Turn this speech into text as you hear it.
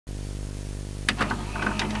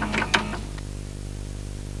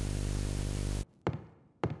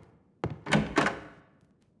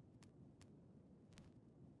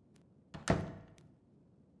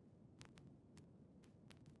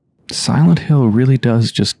Silent Hill really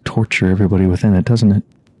does just torture everybody within it, doesn't it?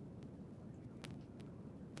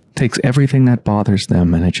 Takes everything that bothers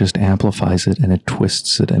them and it just amplifies it and it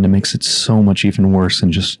twists it and it makes it so much even worse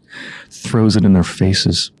and just throws it in their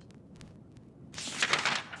faces.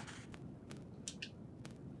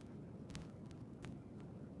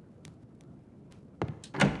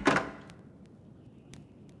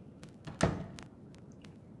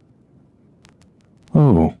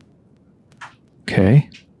 Oh. Okay.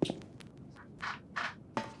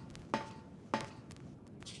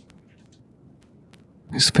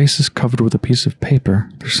 His face is covered with a piece of paper.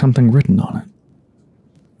 There's something written on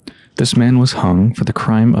it. This man was hung for the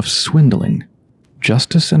crime of swindling.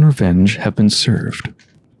 Justice and revenge have been served.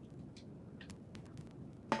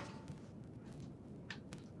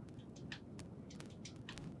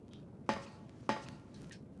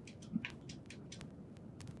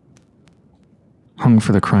 Hung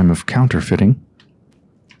for the crime of counterfeiting.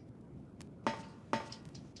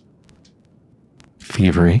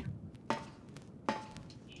 Thievery.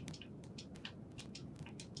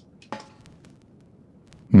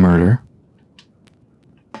 Murder.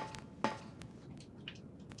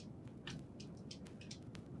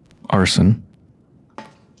 Arson.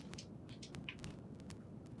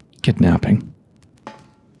 Kidnapping.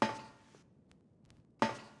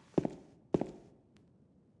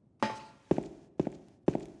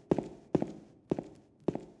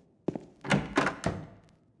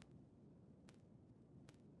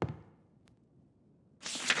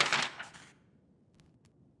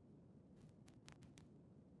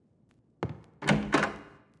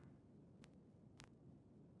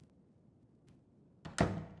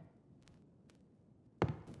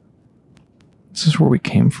 This is where we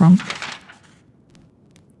came from?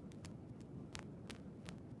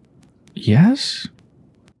 Yes?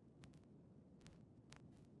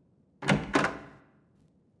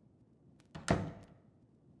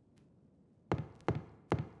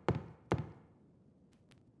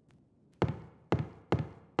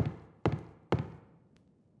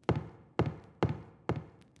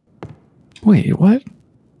 Wait, what?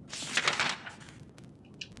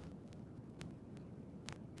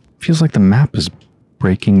 Feels like the map is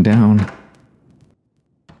breaking down.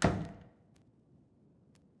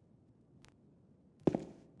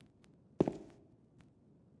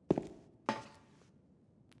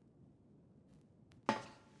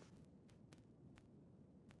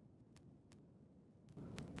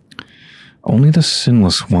 Only the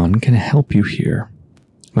Sinless One can help you here.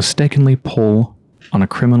 Mistakenly pull on a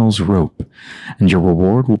criminal's rope, and your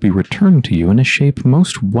reward will be returned to you in a shape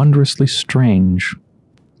most wondrously strange.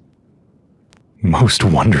 Most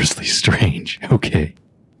wondrously strange. Okay.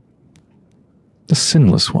 The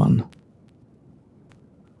Sinless One.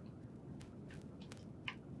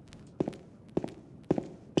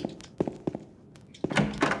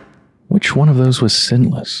 Which one of those was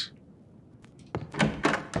sinless?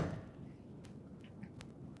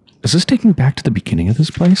 Is this taking me back to the beginning of this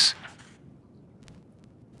place?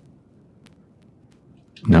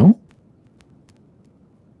 No?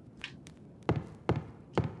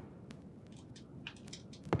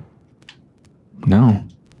 No.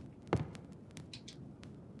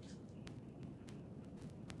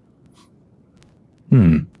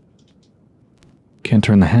 Can't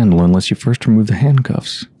turn the handle unless you first remove the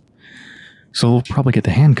handcuffs. So we'll probably get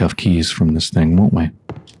the handcuff keys from this thing, won't we?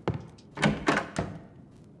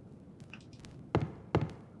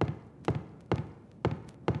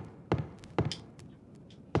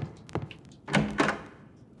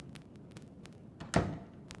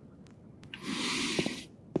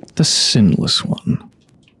 The Sinless One.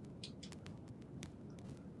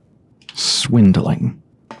 Swindling.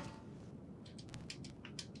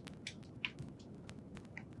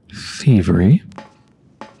 Thievery.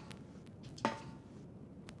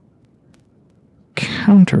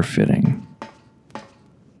 Counterfeiting.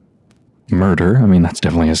 Murder, I mean, that's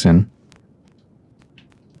definitely a sin.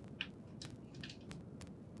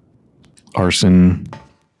 Arson.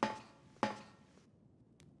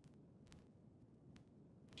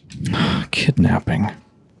 Kidnapping.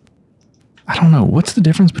 I don't know. What's the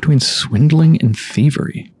difference between swindling and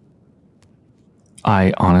thievery?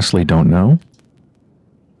 I honestly don't know.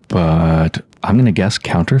 But I'm going to guess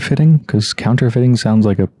counterfeiting, because counterfeiting sounds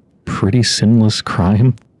like a pretty sinless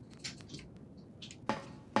crime.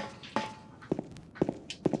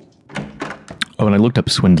 Oh, and I looked up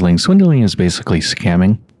swindling. Swindling is basically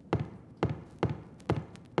scamming.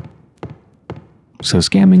 So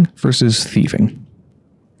scamming versus thieving.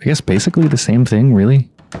 I guess basically the same thing, really.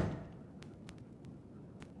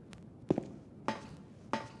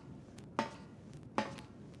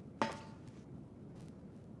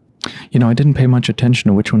 You know, I didn't pay much attention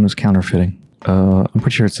to which one was counterfeiting. I'm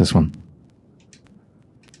pretty sure it's this one.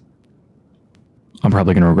 I'm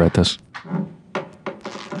probably going to regret this.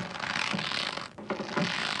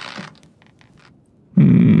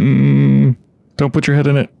 Don't put your head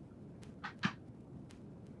in it.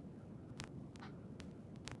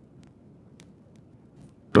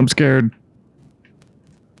 I'm scared.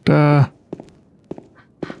 Did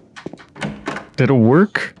it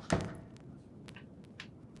work?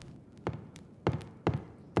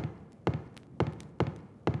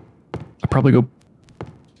 I'll probably go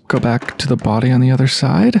back to the body on the other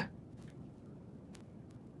side.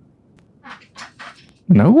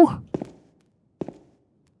 No?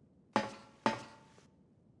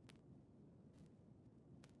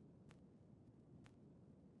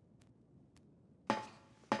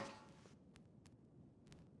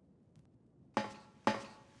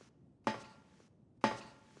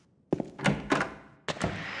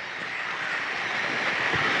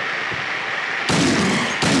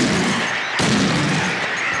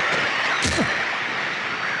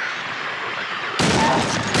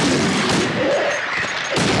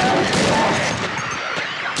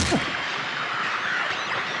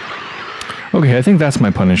 Okay, I think that's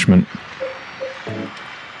my punishment.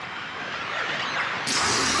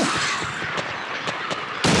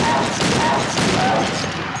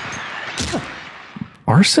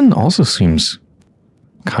 Arson also seems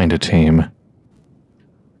kind of tame.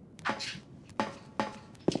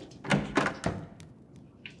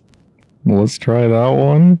 Let's try that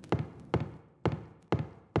one.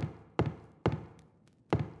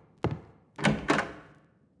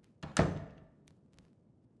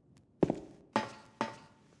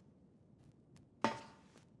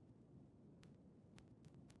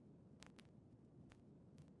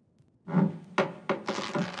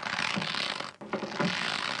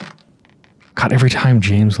 God, every time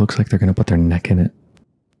James looks like they're going to put their neck in it.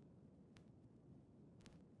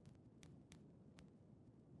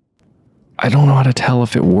 I don't know how to tell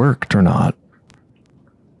if it worked or not.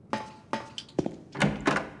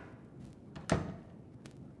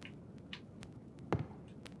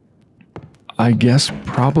 I guess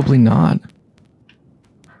probably not.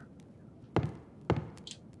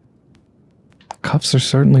 Cuffs are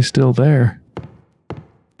certainly still there.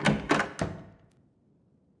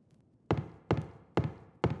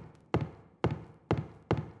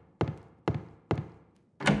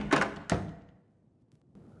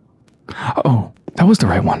 Oh, that was the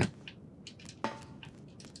right one.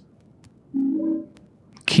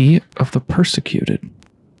 Key of the persecuted.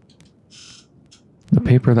 The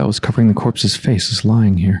paper that was covering the corpse's face is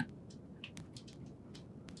lying here.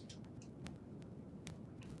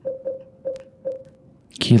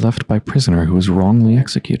 Key left by prisoner who was wrongly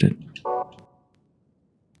executed.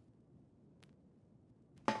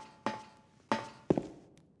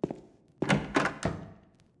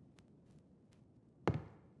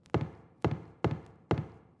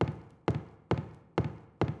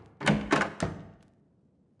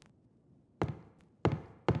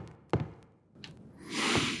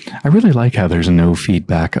 I really like how there's no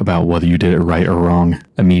feedback about whether you did it right or wrong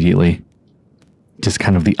immediately. Just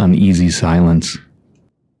kind of the uneasy silence.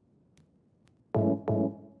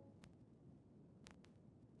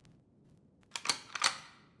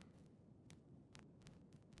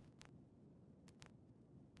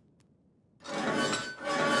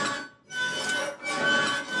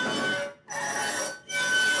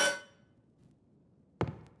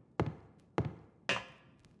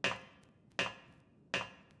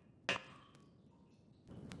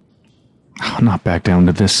 I'll not back down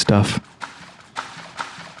to this stuff.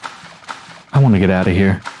 I want to get out of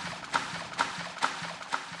here.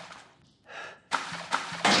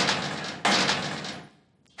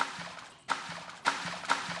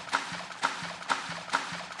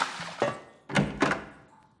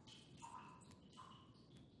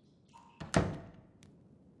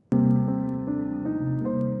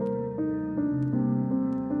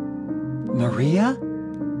 Maria?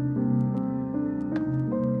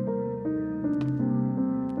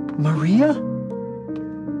 Maria?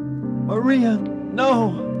 Maria, no!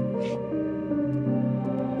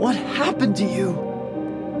 What happened to you?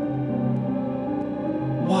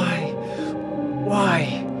 Why?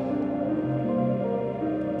 Why?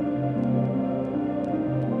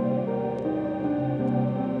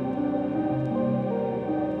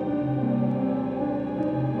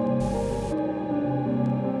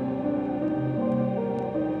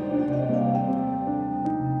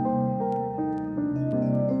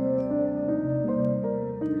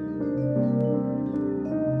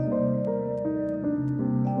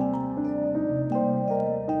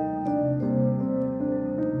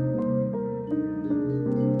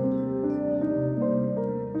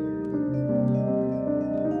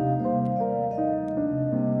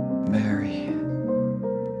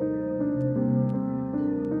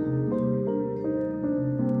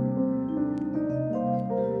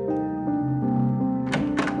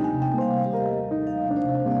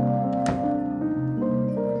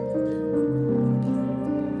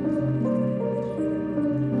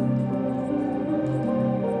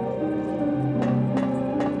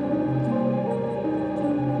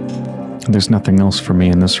 There's nothing else for me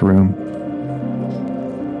in this room.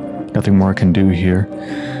 Nothing more I can do here.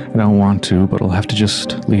 I don't want to, but I'll have to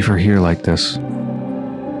just leave her here like this.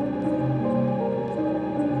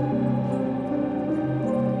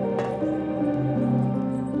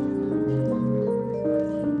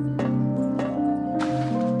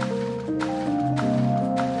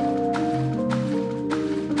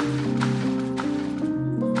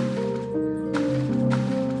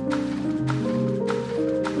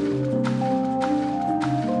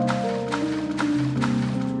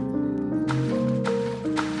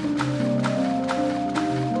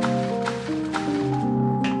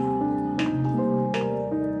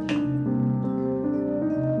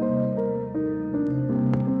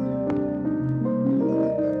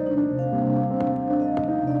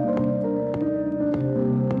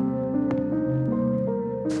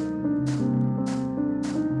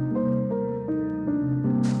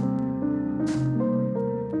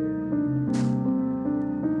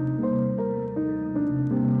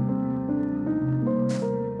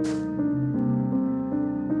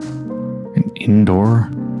 Indoor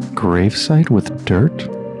gravesite with dirt?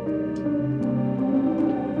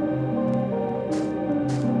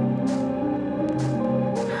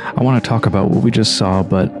 I want to talk about what we just saw,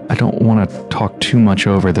 but I don't want to talk too much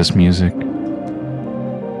over this music.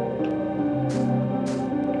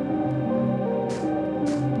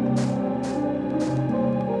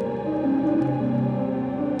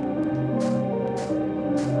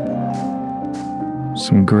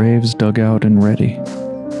 Some graves dug out and ready.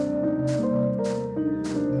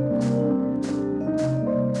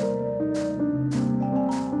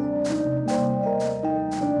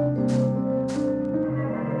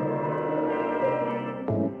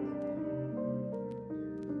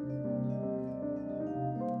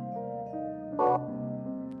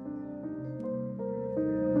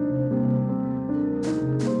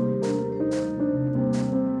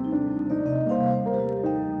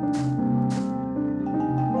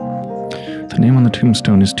 The name on the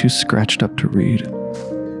tombstone is too scratched up to read.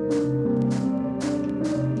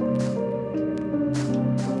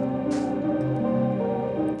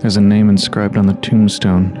 There's a name inscribed on the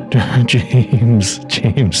tombstone.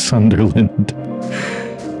 James Sunderland.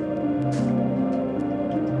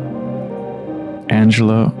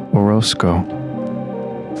 Angela Orozco.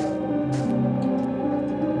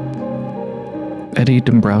 Eddie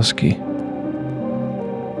Dombrowski.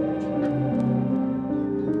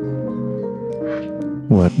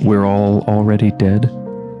 What, we're all already dead?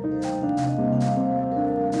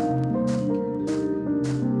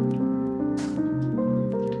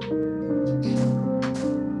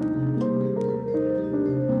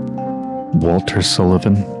 Walter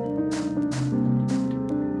Sullivan.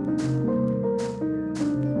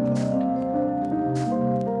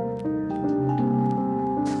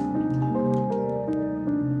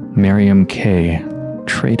 Miriam K.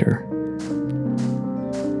 Traitor.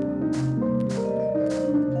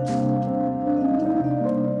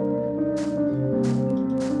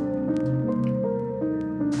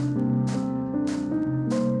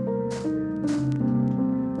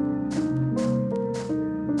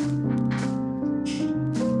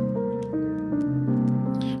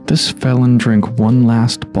 This felon drank one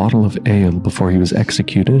last bottle of ale before he was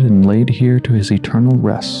executed and laid here to his eternal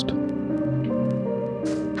rest. I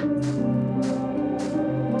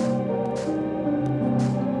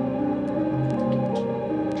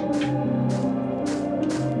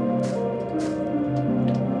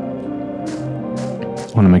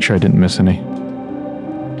want to make sure I didn't miss any.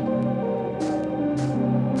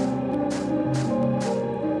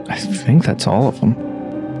 I think that's all of them.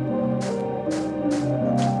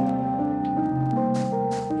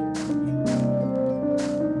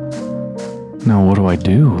 Now, what do I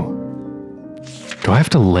do? Do I have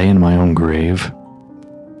to lay in my own grave?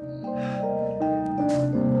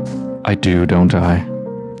 I do, don't I?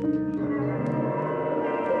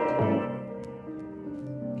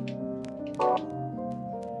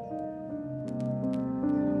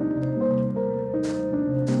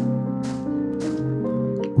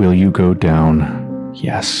 Will you go down?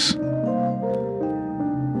 Yes.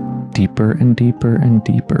 Deeper and deeper and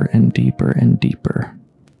deeper and deeper and deeper.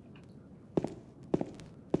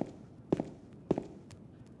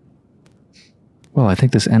 Well, I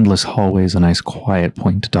think this endless hallway is a nice quiet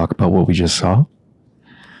point to talk about what we just saw.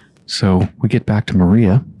 So we get back to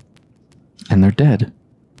Maria, and they're dead.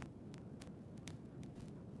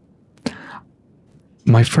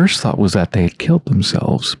 My first thought was that they had killed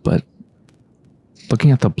themselves, but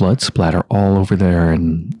looking at the blood splatter all over there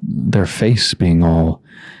and their face being all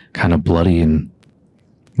kind of bloody and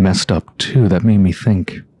messed up too, that made me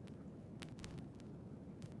think,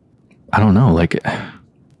 I don't know, like, I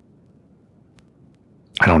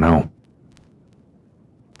don't know.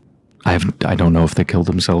 I don't know if they killed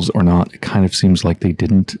themselves or not. It kind of seems like they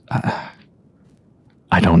didn't.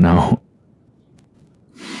 I don't know.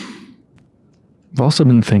 I've also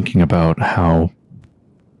been thinking about how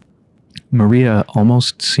Maria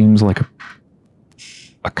almost seems like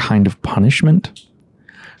a kind of punishment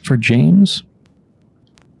for James.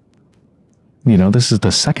 You know, this is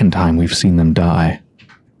the second time we've seen them die.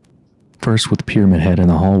 First with Pyramid Head in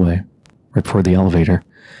the hallway, right before the elevator.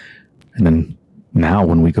 And then now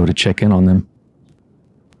when we go to check in on them.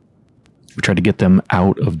 We try to get them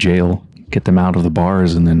out of jail, get them out of the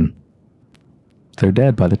bars, and then they're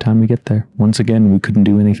dead by the time we get there. Once again, we couldn't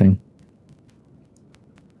do anything.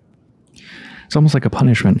 It's almost like a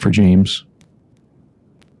punishment for James.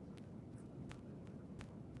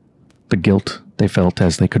 The guilt they felt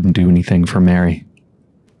as they couldn't do anything for Mary.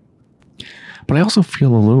 But I also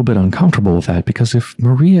feel a little bit uncomfortable with that, because if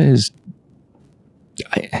Maria is...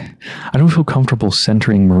 I don't feel comfortable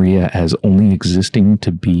centering Maria as only existing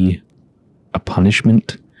to be a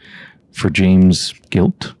punishment for James'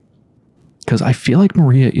 guilt. Because I feel like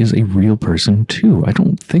Maria is a real person too. I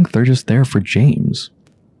don't think they're just there for James.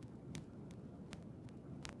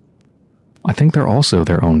 I think they're also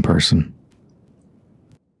their own person.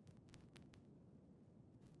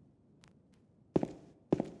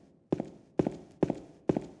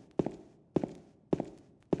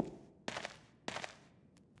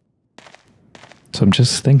 So I'm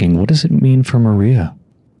just thinking, what does it mean for Maria?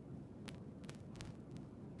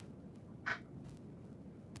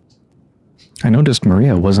 I noticed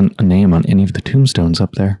Maria wasn't a name on any of the tombstones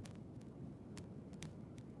up there.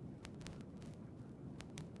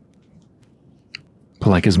 But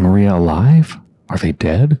like, is Maria alive? Are they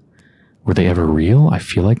dead? Were they ever real? I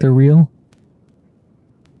feel like they're real.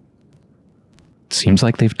 It seems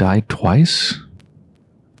like they've died twice.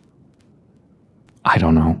 I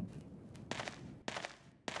don't know.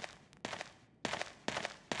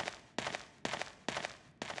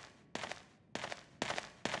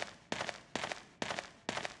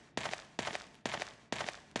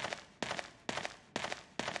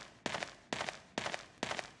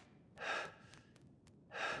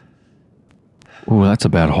 Ooh, that's a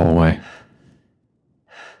bad hallway.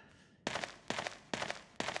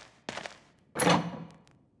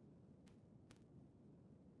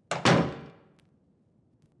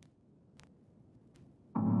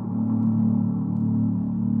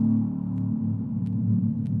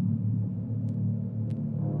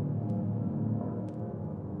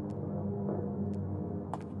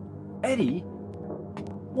 Eddie?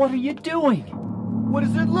 What are you doing? What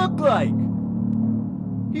does it look like?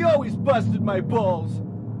 He always busted my balls.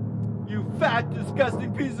 You fat,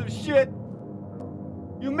 disgusting piece of shit.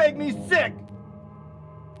 You make me sick.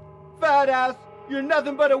 Fat ass, you're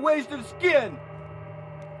nothing but a waste of skin.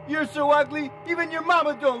 You're so ugly, even your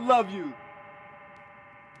mama don't love you.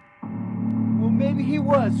 Well, maybe he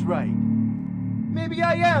was right. Maybe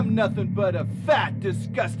I am nothing but a fat,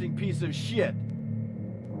 disgusting piece of shit.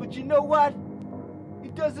 But you know what?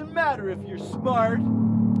 It doesn't matter if you're smart,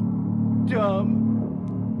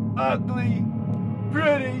 dumb, ugly,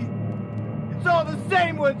 pretty. It's all the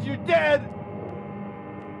same once you're dead.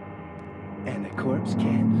 And the corpse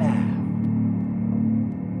can't laugh.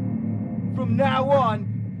 From now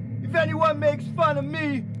on, if anyone makes fun of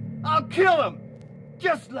me, I'll kill him.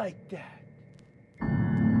 Just like that.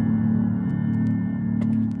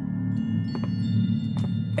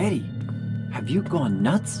 Eddie, have you gone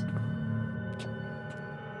nuts?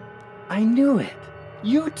 I knew it.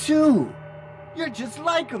 You too. You're just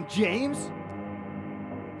like him, James.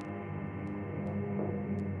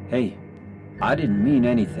 Hey, I didn't mean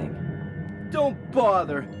anything. Don't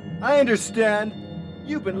bother. I understand.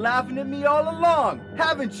 You've been laughing at me all along,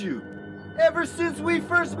 haven't you? Ever since we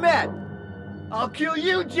first met. I'll kill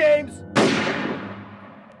you, James.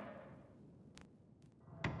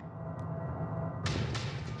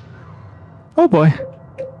 Oh boy.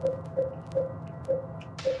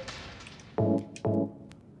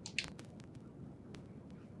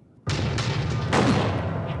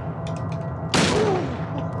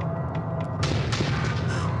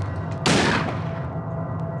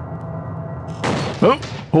 Oh,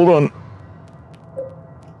 hold on.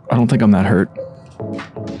 I don't think I'm that hurt.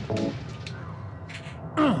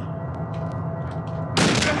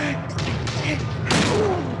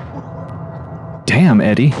 Damn,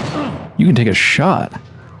 Eddie. You can take a shot.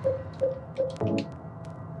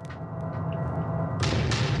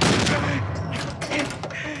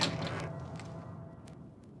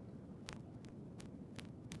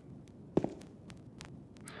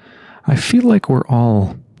 I feel like we're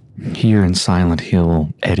all Here in Silent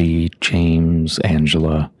Hill, Eddie, James,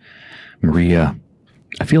 Angela, Maria,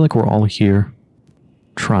 I feel like we're all here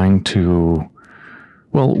trying to,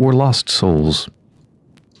 well, we're lost souls.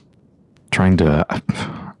 Trying to,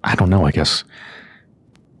 I don't know, I guess,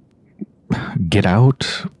 get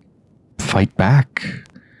out, fight back.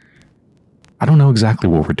 I don't know exactly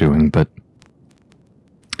what we're doing, but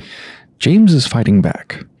James is fighting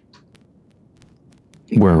back.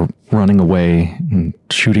 We're running away and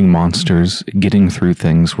shooting monsters, getting through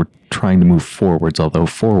things. We're trying to move forwards, although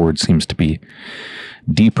forward seems to be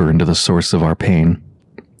deeper into the source of our pain.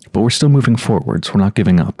 But we're still moving forwards. We're not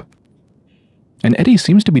giving up. And Eddie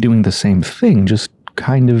seems to be doing the same thing, just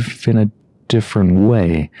kind of in a different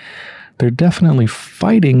way. They're definitely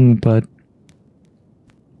fighting, but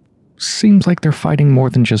seems like they're fighting more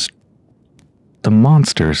than just the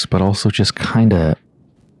monsters, but also just kind of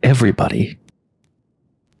everybody.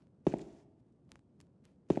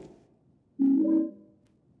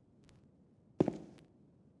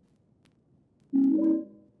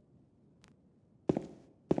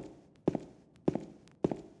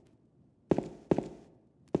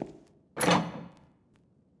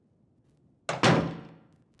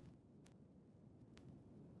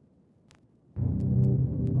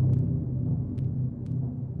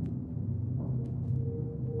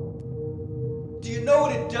 Do you know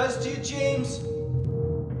what it does to you, James?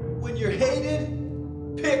 When you're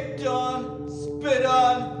hated, picked on, spit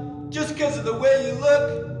on, just because of the way you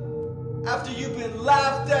look, after you've been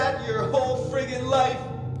laughed at your whole friggin' life.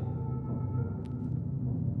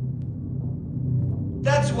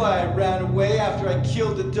 That's why I ran away after I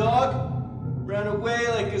killed the dog. Ran away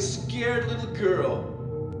like a scared little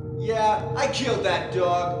girl. Yeah, I killed that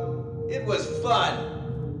dog. It was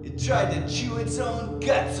fun. It tried to chew its own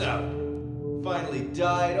guts out. Finally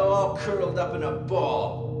died all curled up in a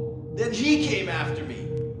ball. Then he came after me.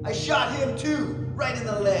 I shot him too, right in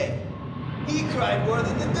the leg. He cried more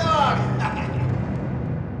than the dog.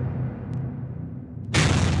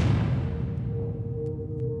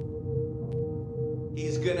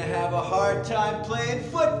 He's gonna have a hard time playing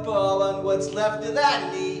football on what's left of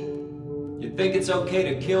that knee. You think it's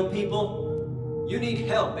okay to kill people? You need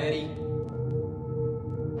help, Eddie.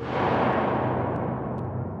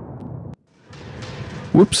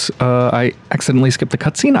 Whoops, I accidentally skipped the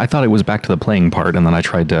cutscene. I thought it was back to the playing part, and then I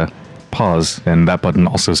tried to pause, and that button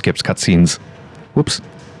also skips cutscenes. Whoops.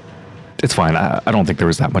 It's fine. I don't think there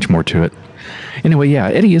was that much more to it. Anyway, yeah,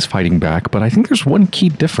 Eddie is fighting back, but I think there's one key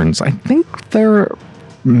difference. I think they're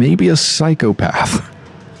maybe a psychopath.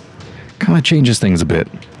 Kind of changes things a bit.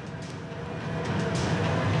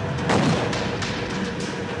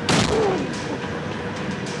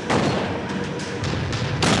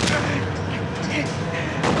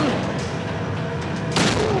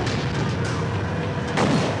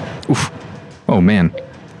 Oof. Oh, man.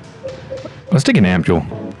 Let's take an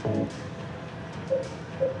Ampule.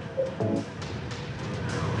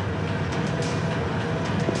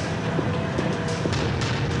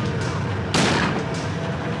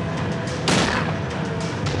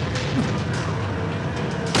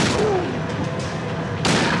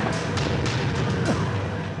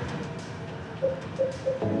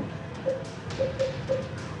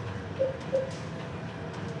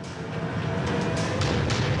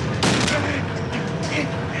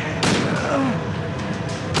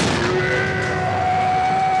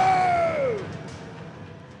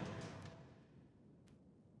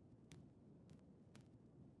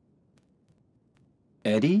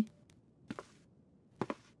 Eddie?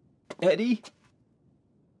 Eddie?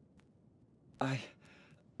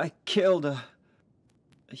 I killed a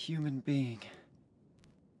human being.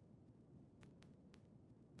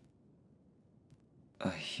 A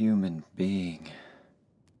human being.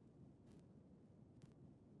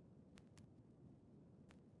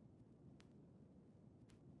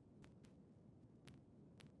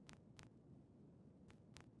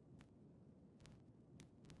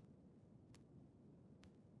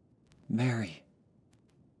 Mary.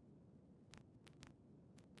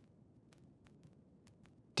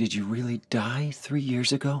 Did you really die 3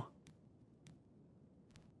 years ago?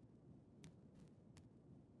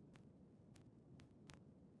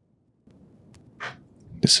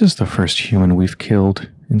 This is the first human we've killed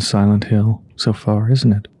in Silent Hill so far,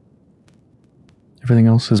 isn't it? Everything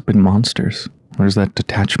else has been monsters. Where's that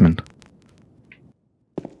detachment?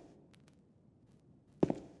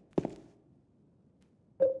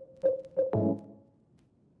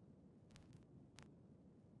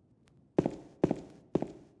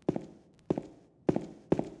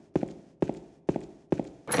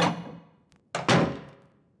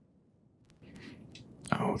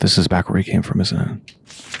 Oh, this is back where he came from, isn't it?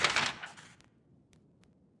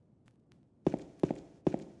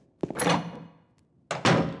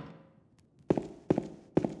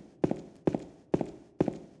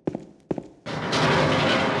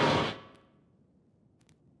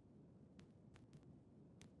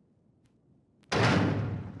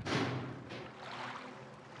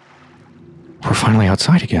 We're finally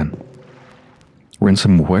outside again. We're in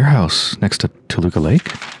some warehouse next to Toluca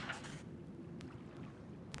Lake.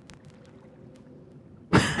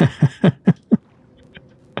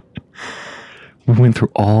 We went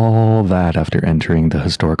through all that after entering the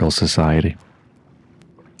Historical Society.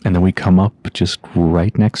 And then we come up just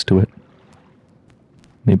right next to it.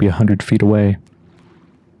 Maybe 100 feet away.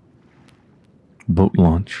 Boat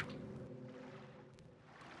launch.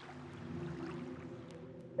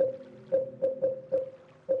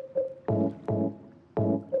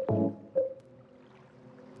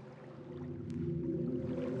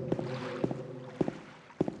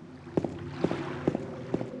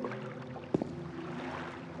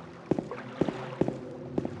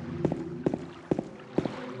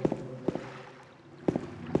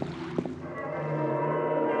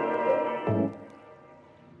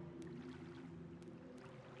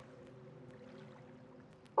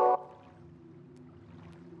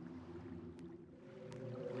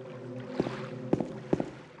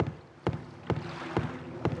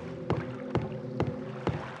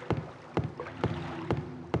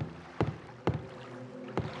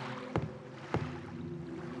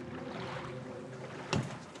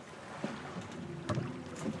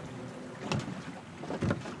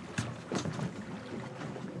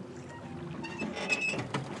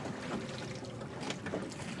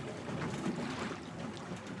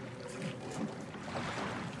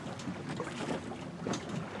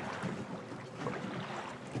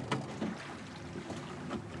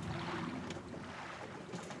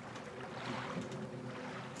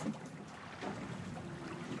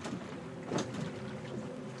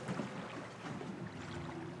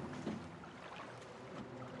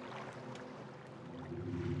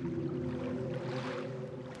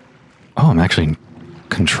 Oh, I'm actually in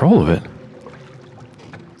control of it.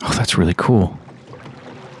 Oh, that's really cool.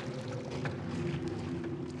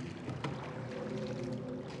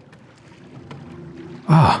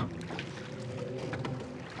 Ah.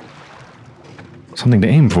 Something to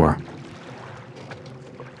aim for.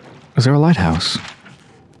 Is there a lighthouse?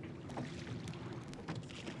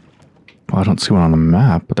 Well, I don't see one on the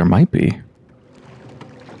map, but there might be.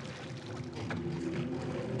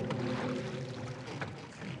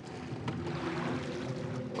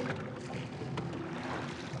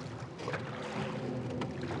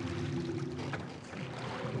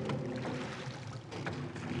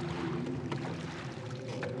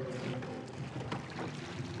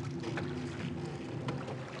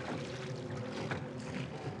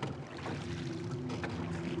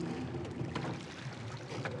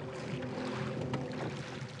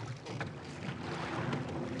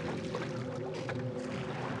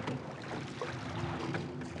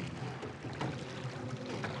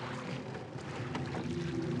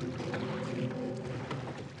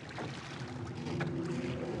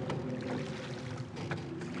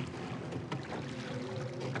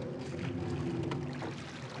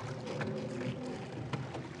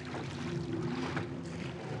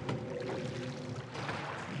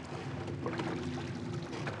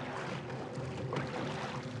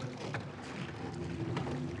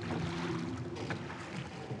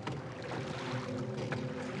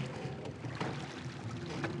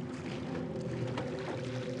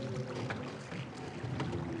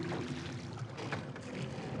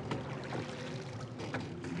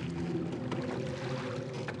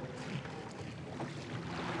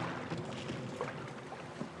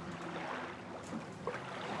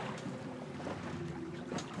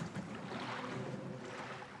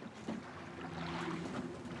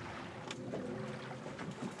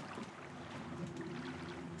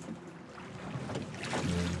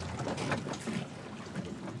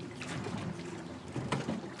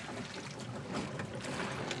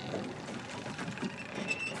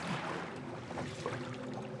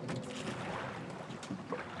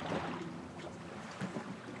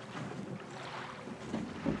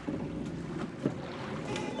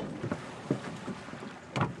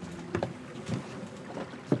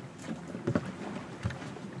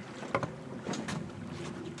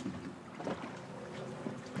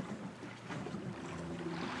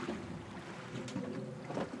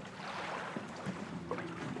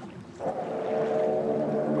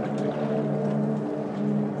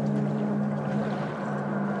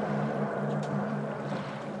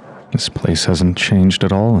 This place hasn't changed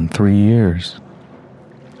at all in 3 years.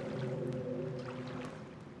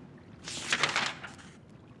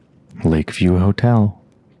 Lakeview Hotel.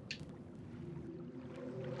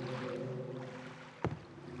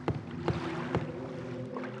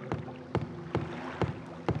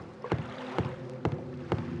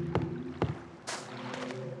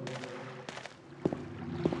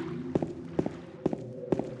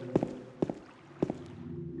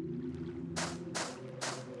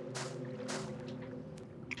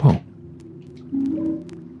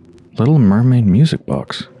 Little Mermaid music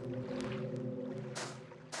box.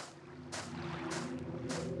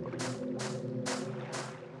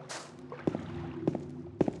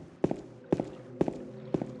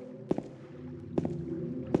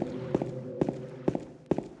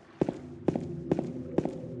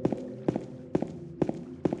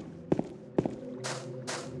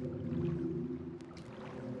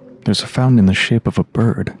 There's a fountain in the shape of a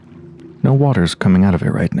bird. No water's coming out of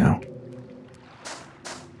it right now.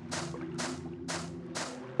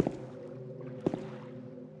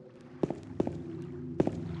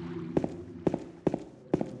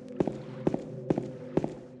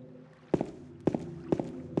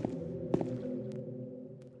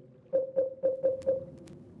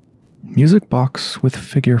 Music box with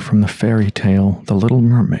figure from the fairy tale The Little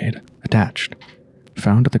Mermaid attached.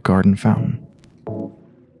 Found at the garden fountain.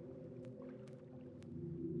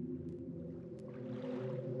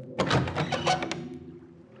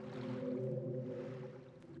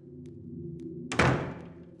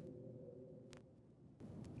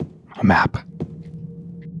 A map.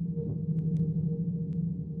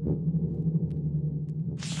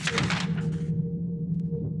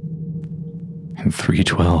 And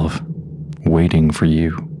 312, waiting for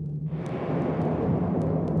you.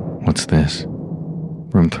 What's this?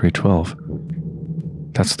 Room 312.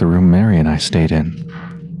 That's the room Mary and I stayed in.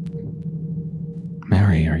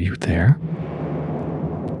 Mary, are you there?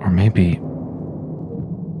 Or maybe